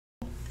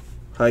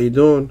How you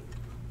doing?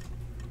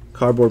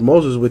 Cardboard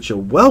Moses with you.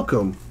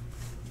 Welcome.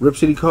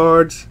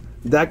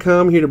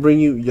 RipCityCards.com here to bring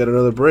you yet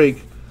another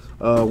break.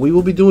 We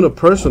will be doing a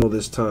personal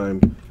this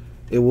time.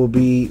 It will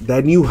be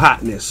that new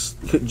Hotness.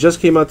 Just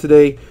came out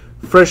today,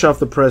 fresh off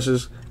the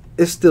presses.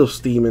 It's still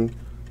steaming.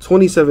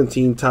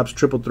 2017 Topps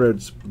Triple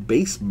Threads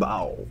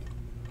Baseball.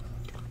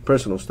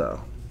 Personal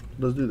style.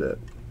 Let's do that.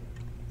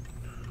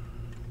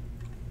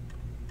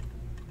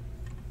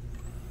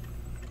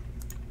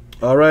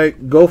 All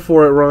right, go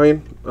for it,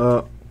 Ryan.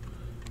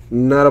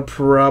 Not a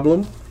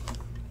problem.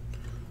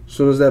 As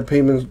soon as that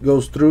payment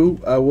goes through,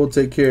 I will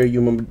take care of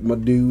you, my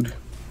dude.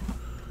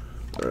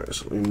 All right,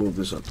 so let me move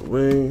this out the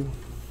way.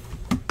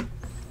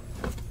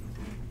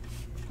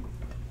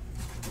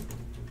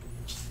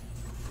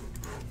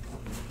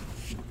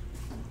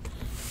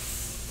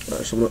 All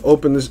right, so I'm gonna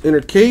open this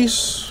inner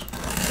case.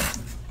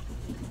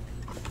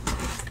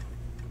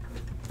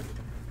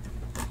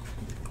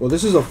 Well,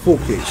 this is a full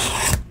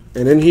case,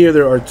 and in here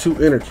there are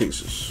two inner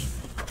cases.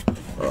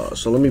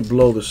 So let me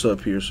blow this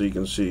up here so you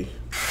can see.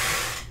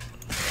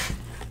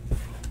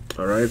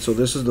 Alright, so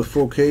this is the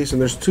full case,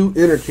 and there's two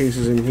inner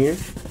cases in here.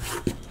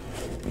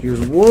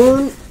 Here's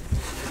one.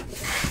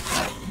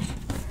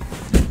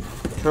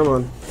 Come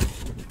on.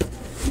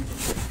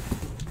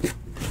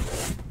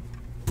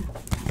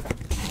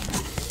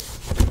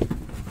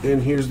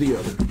 And here's the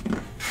other.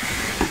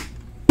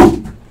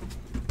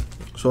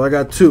 So I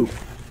got two.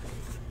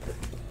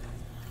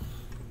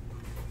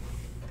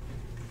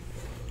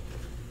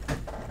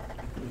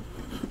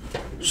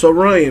 So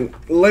Ryan,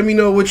 let me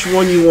know which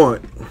one you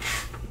want.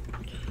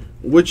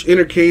 Which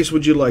inner case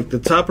would you like, the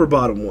top or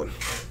bottom one?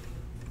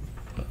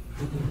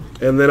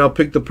 And then I'll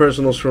pick the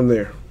personals from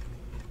there.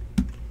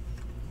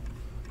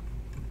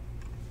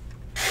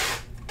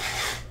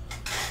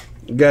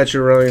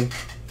 Gotcha, Ryan.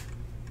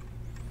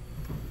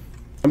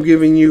 I'm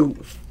giving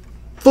you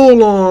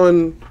full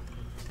on.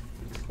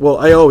 Well,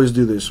 I always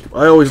do this.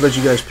 I always let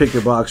you guys pick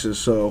your boxes.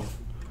 So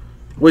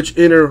which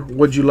inner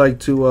would you like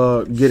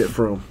to get it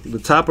from? The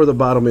top or the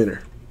bottom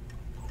inner?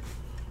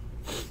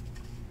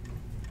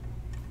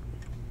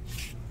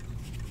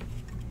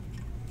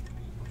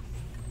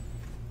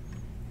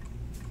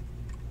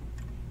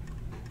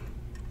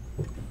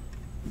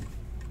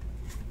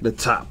 The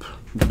top.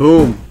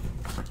 Boom.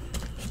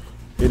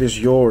 It is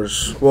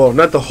yours. Well,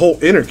 not the whole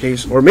inner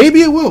case, or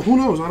maybe it will. Who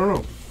knows? I don't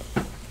know.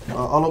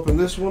 I'll open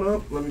this one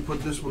up. Let me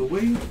put this one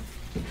away.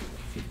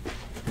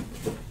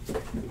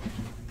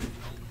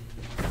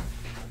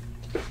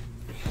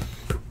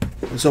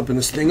 Let's open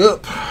this thing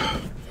up.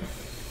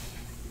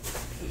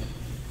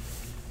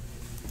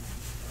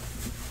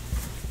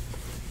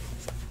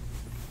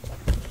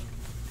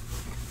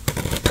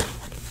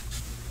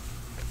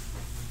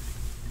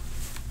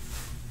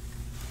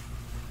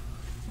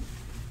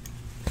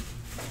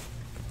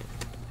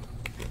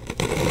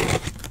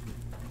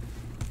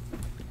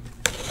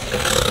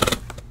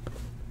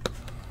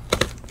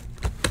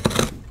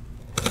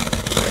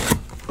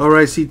 All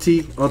right,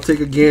 CT, I'll take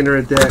a gander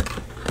at that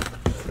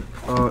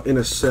in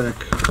a sec.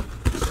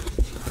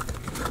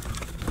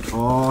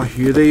 Oh,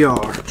 here they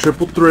are,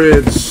 triple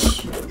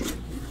threads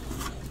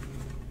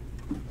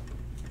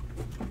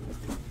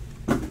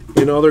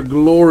in all their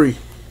glory.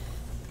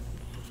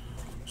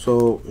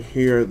 So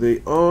here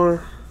they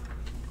are.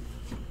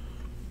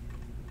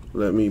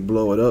 Let me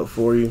blow it up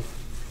for you.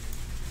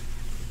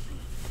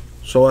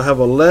 So I have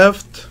a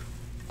left,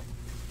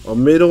 a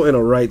middle, and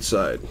a right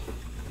side.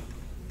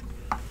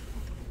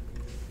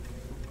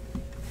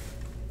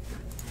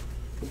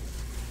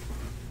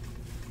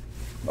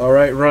 All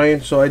right,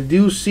 Ryan. So I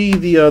do see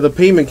the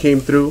payment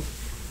came through.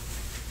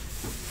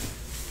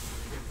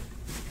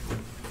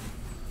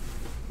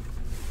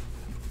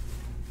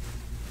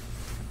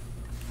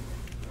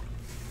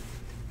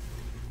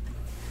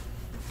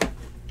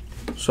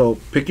 So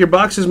pick your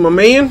boxes, my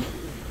man.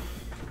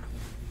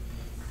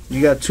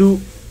 You got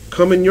two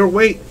coming your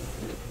way.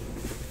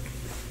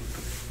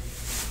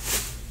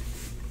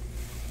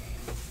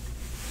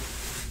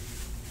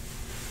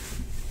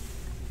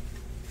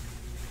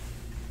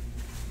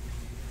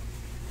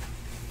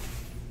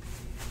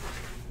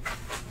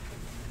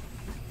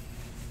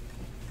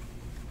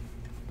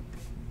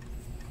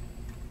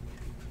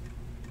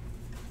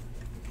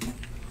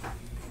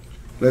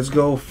 Let's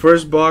go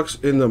first box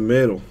in the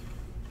middle.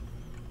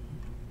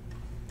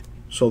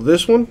 So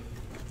this one,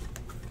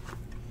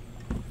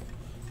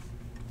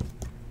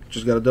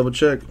 just got to double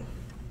check.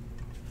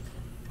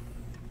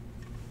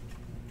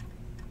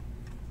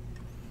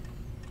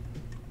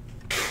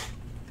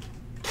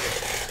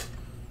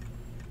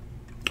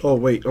 Oh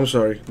wait, I'm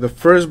sorry. The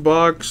first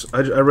box,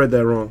 I read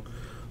that wrong.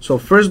 So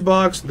first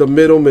box, the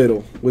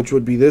middle, which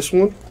would be this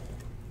one.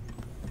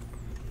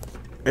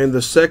 And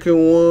the second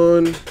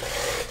one,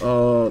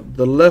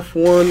 the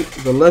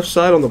left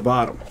side on the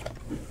bottom,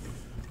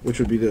 which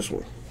would be this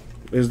one.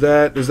 Is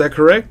that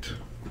correct?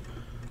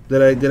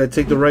 Did I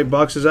take the right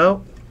boxes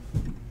out?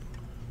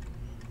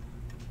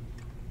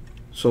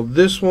 So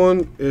this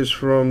one is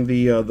from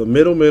the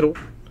middle,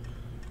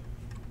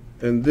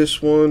 And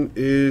this one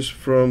is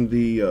from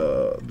the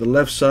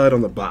left side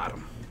on the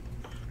bottom.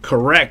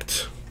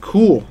 Correct.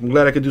 Cool. I'm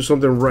glad I could do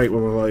something right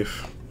with my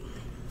life.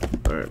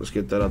 Alright, let's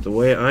get that out the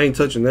way. I ain't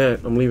touching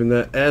that. I'm leaving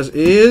that as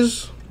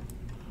is.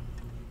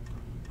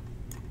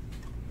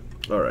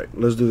 Alright,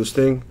 let's do this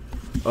thing.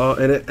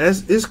 And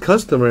as is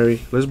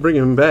customary, let's bring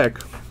him back.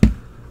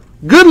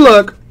 Good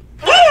luck!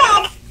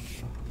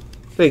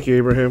 Thank you,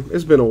 Abraham.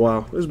 It's been a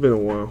while. It's been a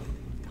while.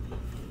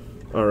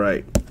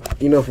 Alright,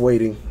 enough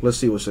waiting. Let's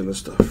see what's in this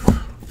stuff.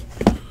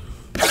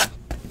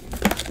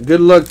 Good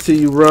luck to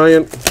you,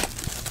 Ryan.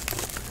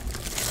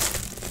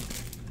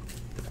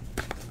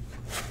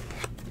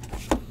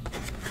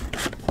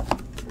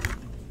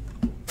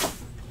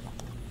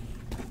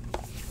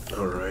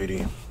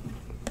 Alrighty.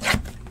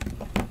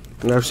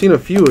 And I've seen a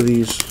few of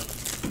these,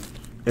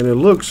 and it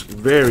looks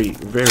very,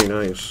 very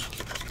nice.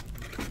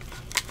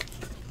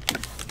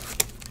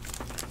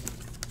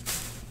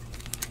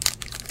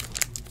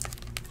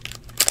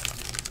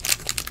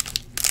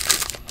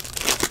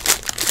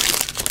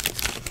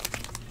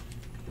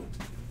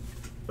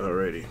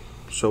 Alrighty.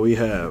 So we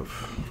have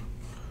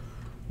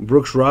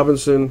Brooks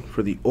Robinson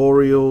for the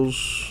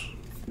Orioles.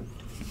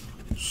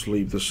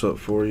 Sleeve this up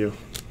for you.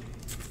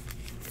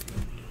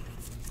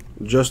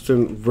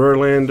 Justin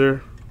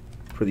Verlander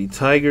for the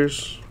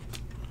Tigers.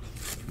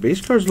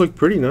 Base cards look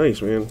pretty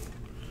nice, man.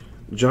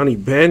 Johnny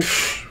Bench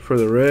for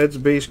the Reds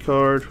base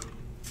card.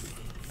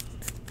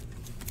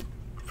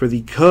 For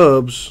the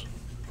Cubs,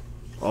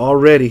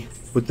 already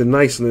with the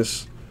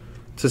niceness,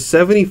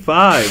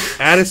 /75,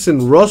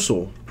 Addison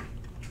Russell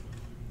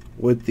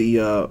with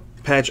the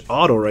patch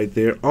auto right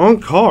there on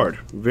card.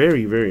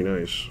 Very, very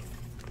nice.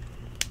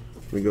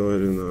 Let me go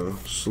ahead and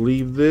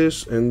sleeve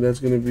this, and that's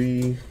going to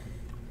be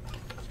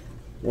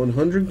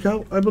 100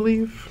 count, I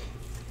believe.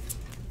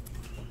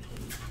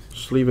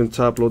 Sleeve and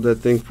top load that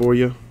thing for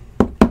you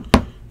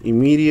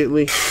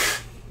immediately.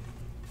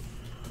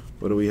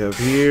 What do we have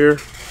here?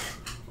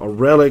 A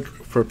relic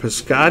for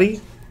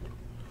Piscotty.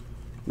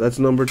 That's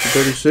numbered to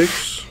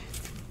 36.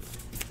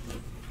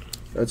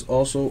 That's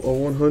also a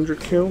 100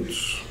 count.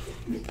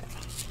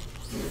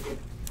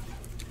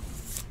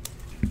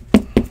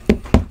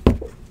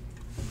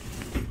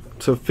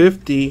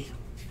 /50,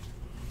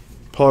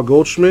 Paul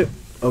Goldschmidt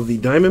of the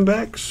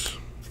Diamondbacks.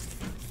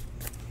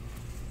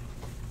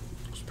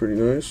 It's pretty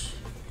nice.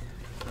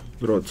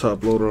 Throw a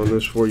top loader on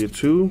this for you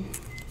too.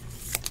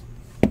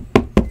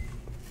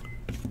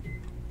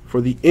 For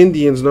the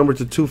Indians, number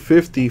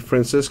 /250,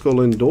 Francisco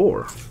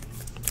Lindor.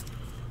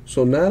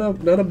 So not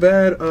a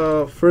bad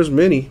first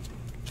mini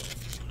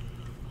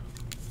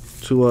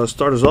to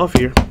start us off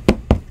here.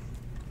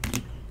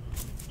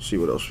 See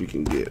what else we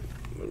can get.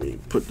 Let me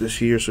put this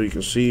here so you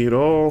can see it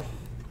all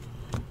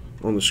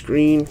on the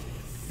screen.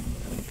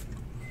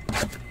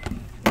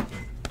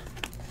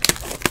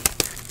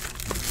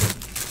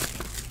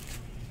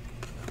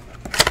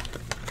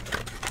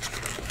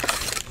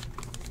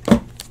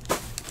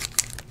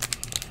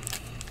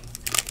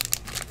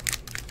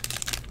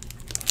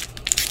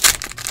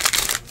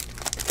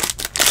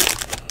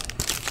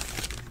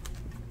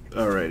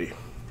 Alrighty.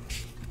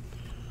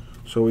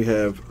 So we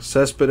have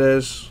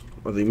Cespedes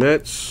of the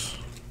Mets,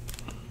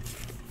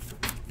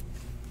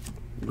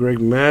 Greg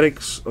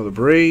Maddux of the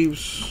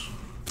Braves,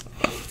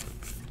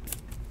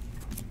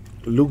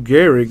 Lou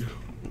Gehrig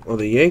of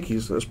the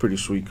Yankees. That's a pretty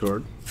sweet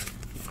card.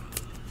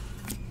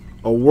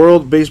 A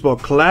World Baseball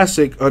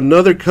Classic,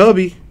 another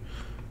Cubby,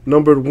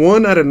 numbered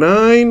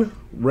 1/9,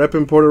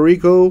 repping Puerto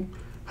Rico,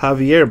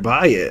 Javier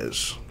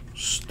Baez.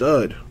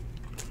 Stud.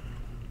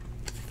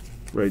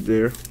 Right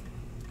there.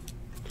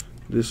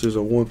 This is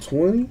a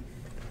 120.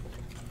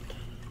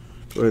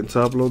 Go ahead and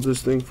top load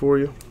this thing for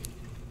you.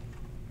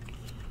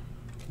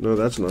 No,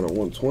 that's not a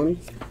 120.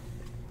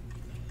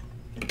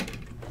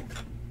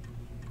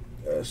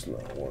 That's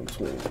not a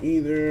 120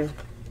 either.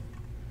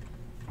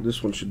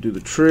 This one should do the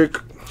trick.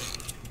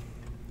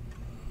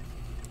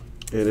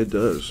 And it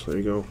does. There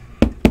you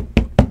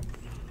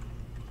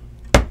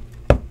go.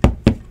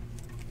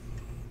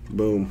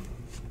 Boom.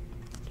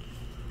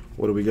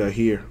 What do we got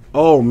here?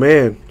 Oh,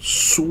 man.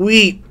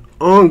 Sweet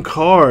on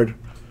card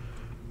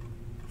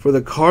for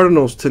the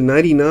Cardinals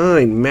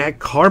 /99, Matt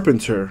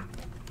Carpenter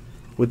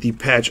with the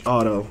patch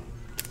auto.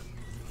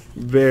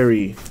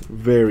 Very,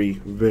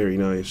 very, very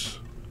nice.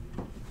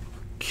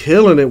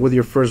 Killing it with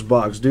your first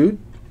box, dude.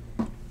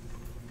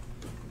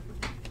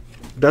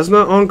 That's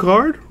not on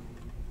card?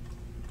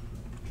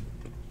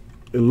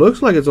 It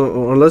looks like it's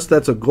on, unless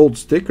that's a gold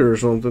sticker or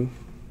something.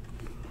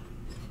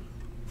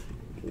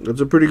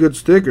 That's a pretty good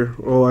sticker.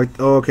 Oh,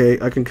 okay.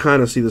 I can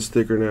kind of see the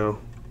sticker now.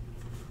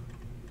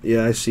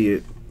 Yeah, I see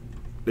it.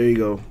 There you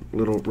go.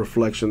 Little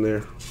reflection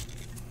there.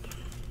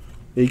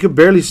 Yeah, you could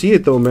barely see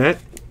it though, Matt.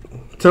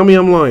 Tell me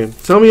I'm lying.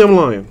 Tell me I'm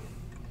lying.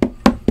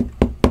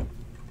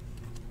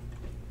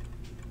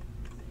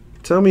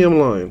 Tell me I'm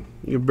lying.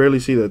 You can barely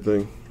see that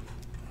thing.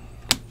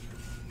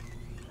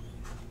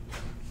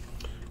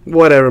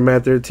 Whatever,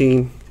 Matt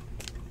 13.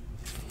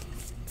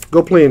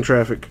 Go play in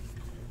traffic.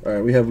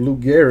 Alright, we have Lou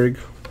Gehrig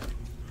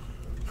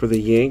for the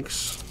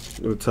Yanks.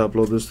 I'll top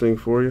load this thing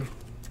for you.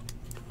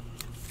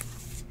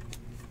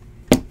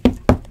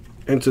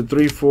 Into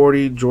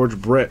 340, George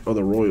Brett of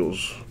the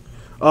Royals.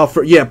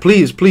 Yeah,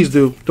 please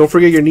do. Don't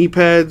forget your knee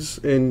pads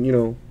and, you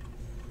know,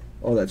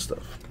 all that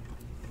stuff.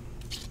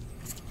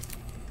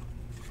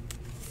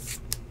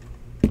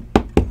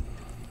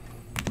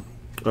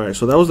 All right,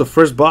 so that was the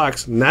first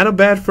box. Not a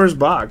bad first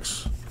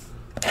box.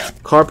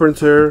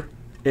 Carpenter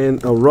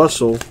and a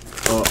Russell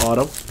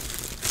auto.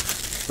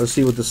 Let's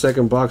see what the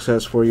second box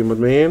has for you, my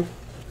man.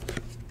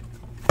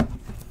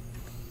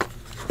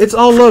 It's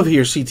all love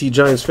here, CT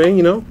Giants fan,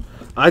 you know.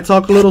 I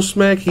talk a little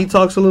smack, he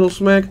talks a little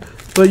smack,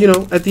 but you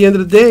know, at the end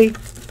of the day,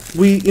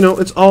 you know,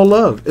 it's all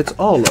love. It's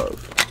all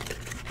love.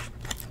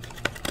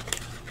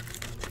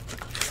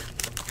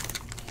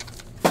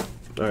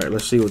 All right,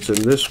 let's see what's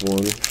in this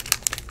one.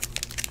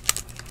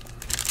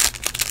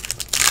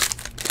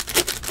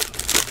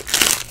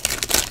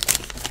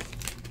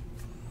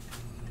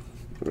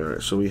 All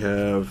right, so we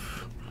have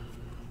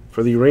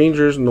for the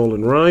Rangers,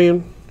 Nolan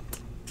Ryan.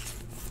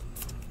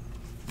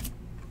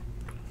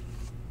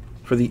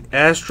 For the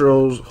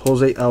Astros,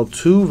 Jose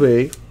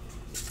Altuve.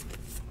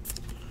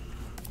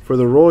 For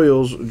the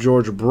Royals,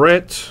 George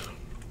Brett.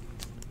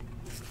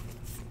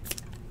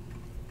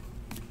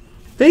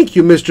 Thank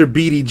you, Mr.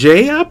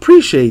 BDJ. I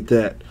appreciate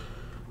that.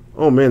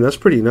 Oh, man, that's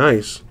pretty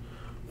nice.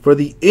 For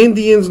the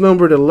Indians,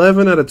 numbered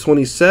 11 out of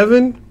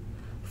 27,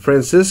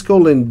 Francisco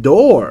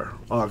Lindor,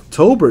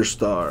 October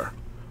Star.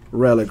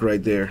 Relic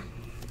right there.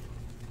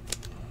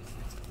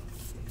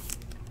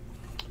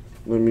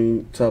 Let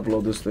me top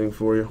load this thing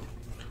for you.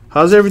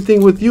 How's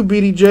everything with you,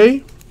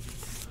 BDJ?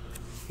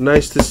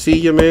 Nice to see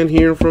you, man.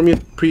 Hearing from you.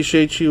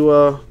 Appreciate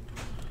you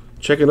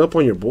checking up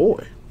on your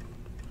boy.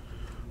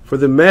 For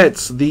the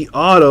Mets, the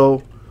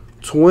auto,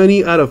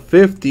 20 out of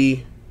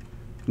 50.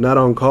 Not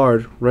on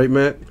card, right,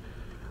 Matt?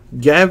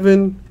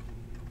 Gavin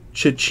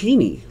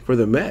Cecchini for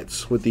the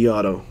Mets with the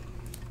auto.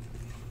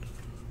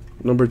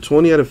 Number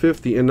 20 out of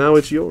 50, and now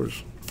it's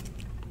yours.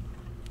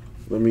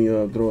 Let me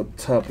throw a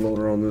top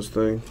loader on this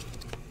thing.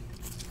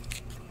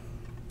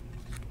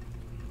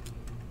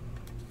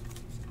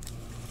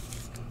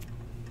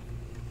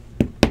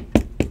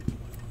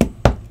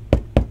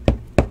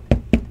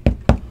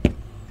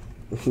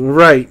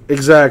 Right,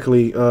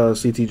 exactly,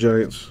 CT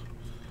Giants.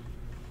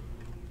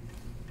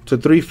 To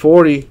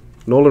 340,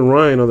 Nolan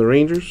Ryan of the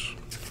Rangers.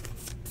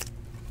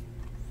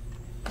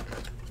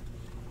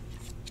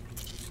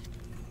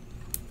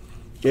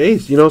 Hey,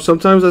 you know,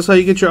 sometimes that's how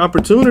you get your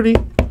opportunity.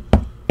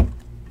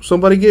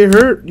 Somebody get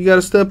hurt, you got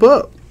to step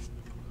up.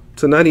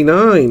 To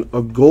 99,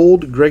 a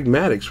gold Greg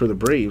Maddux for the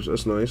Braves.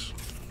 That's nice.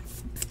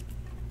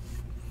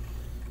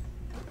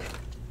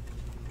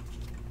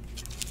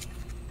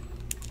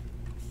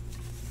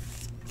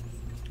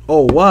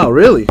 Oh, wow,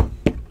 really?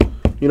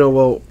 You know,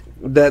 well,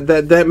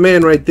 that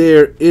man right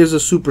there is a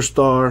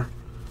superstar,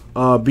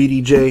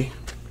 BDJ.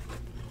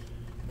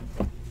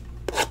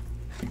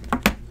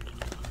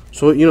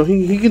 So, you know,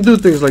 he can do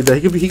things like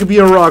that. He could be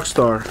a rock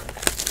star.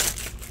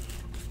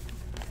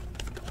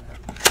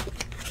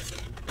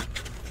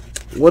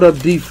 What up,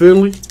 D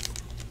Finley?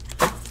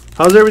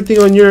 How's everything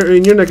on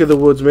in your neck of the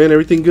woods, man?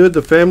 Everything good?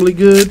 The family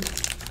good?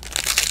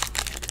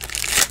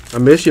 I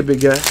miss you,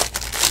 big guy.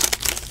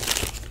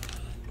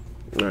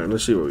 All right,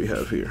 let's see what we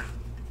have here.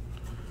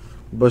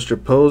 Buster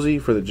Posey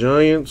for the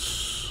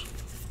Giants.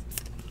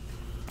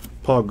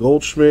 Paul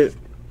Goldschmidt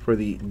for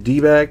the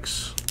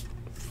D-backs.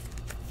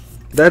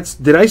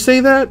 Did I say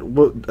that?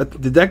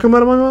 Did that come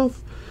out of my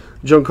mouth?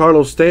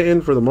 Giancarlo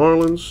Stanton for the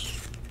Marlins.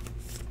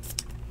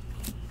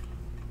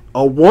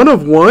 A 1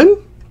 of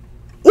 1?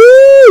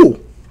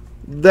 Ooh!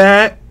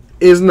 That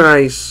is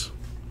nice.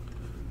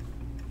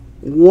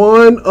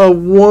 1 of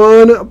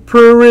 1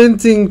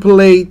 printing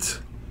plate.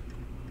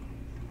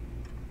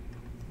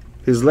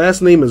 His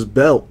last name is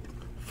Belt.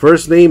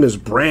 First name is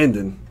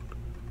Brandon.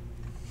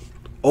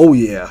 Oh,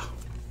 yeah.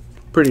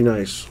 Pretty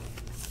nice.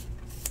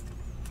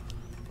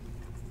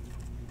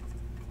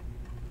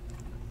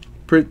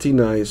 Pretty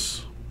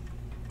nice.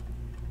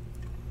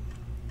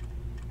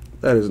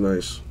 That is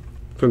nice.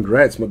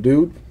 Congrats, my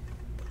dude.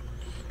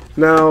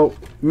 Now,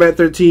 Matt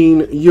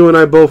 13, you and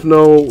I both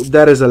know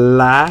that is a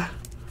lie.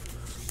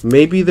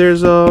 Maybe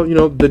there's you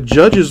know, the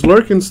judge is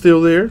lurking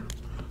still there.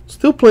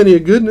 Still plenty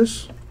of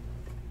goodness.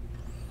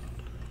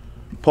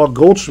 Paul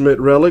Goldschmidt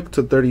relic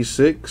to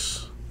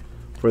 36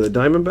 for the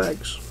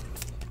Diamondbacks.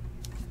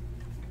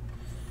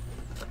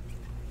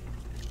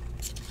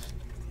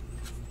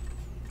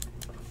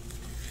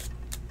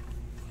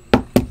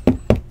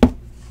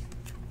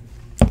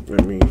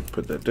 Let me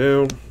put that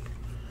down.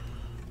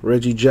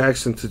 Reggie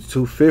Jackson to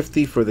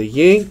 250 for the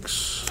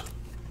Yanks.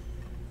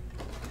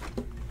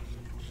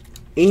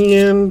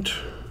 And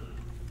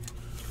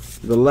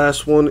the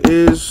last one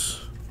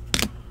is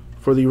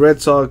for the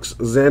Red Sox,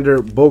 Xander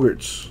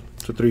Bogaerts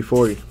to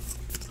 340.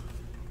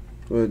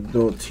 We'll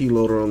do a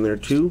T-loader on there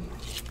too.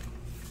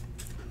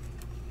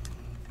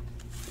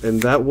 And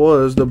that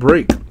was the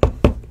break.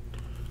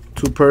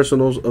 2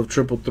 personals of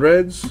triple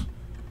threads.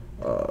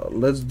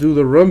 Let's do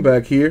the run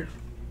back here.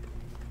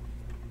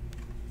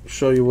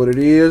 show you what it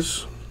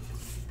is.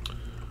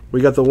 We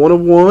got the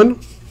 1/1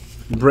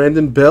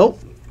 Brandon Belt.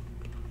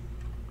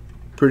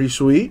 Pretty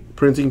sweet.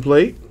 Printing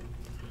plate.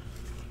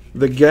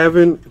 The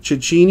Gavin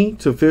Cecchini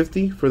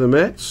 /50 for the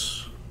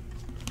Mets.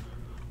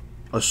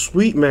 A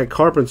sweet Matt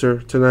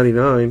Carpenter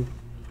 /99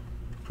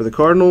 for the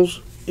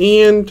Cardinals.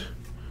 And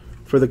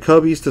for the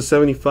Cubbies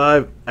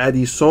 /75,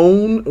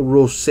 Addison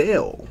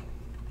Rosell.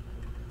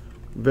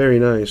 Very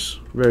nice.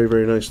 Very,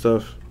 very nice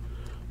stuff.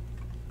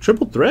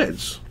 Triple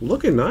threads.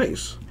 Looking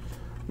nice.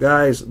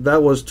 Guys,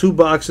 that was 2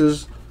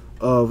 boxes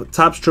of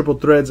Topps Triple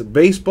Threads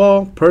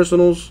Baseball,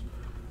 Personals,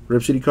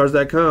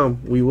 RipCityCards.com.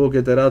 We will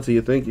get that out to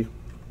you. Thank you.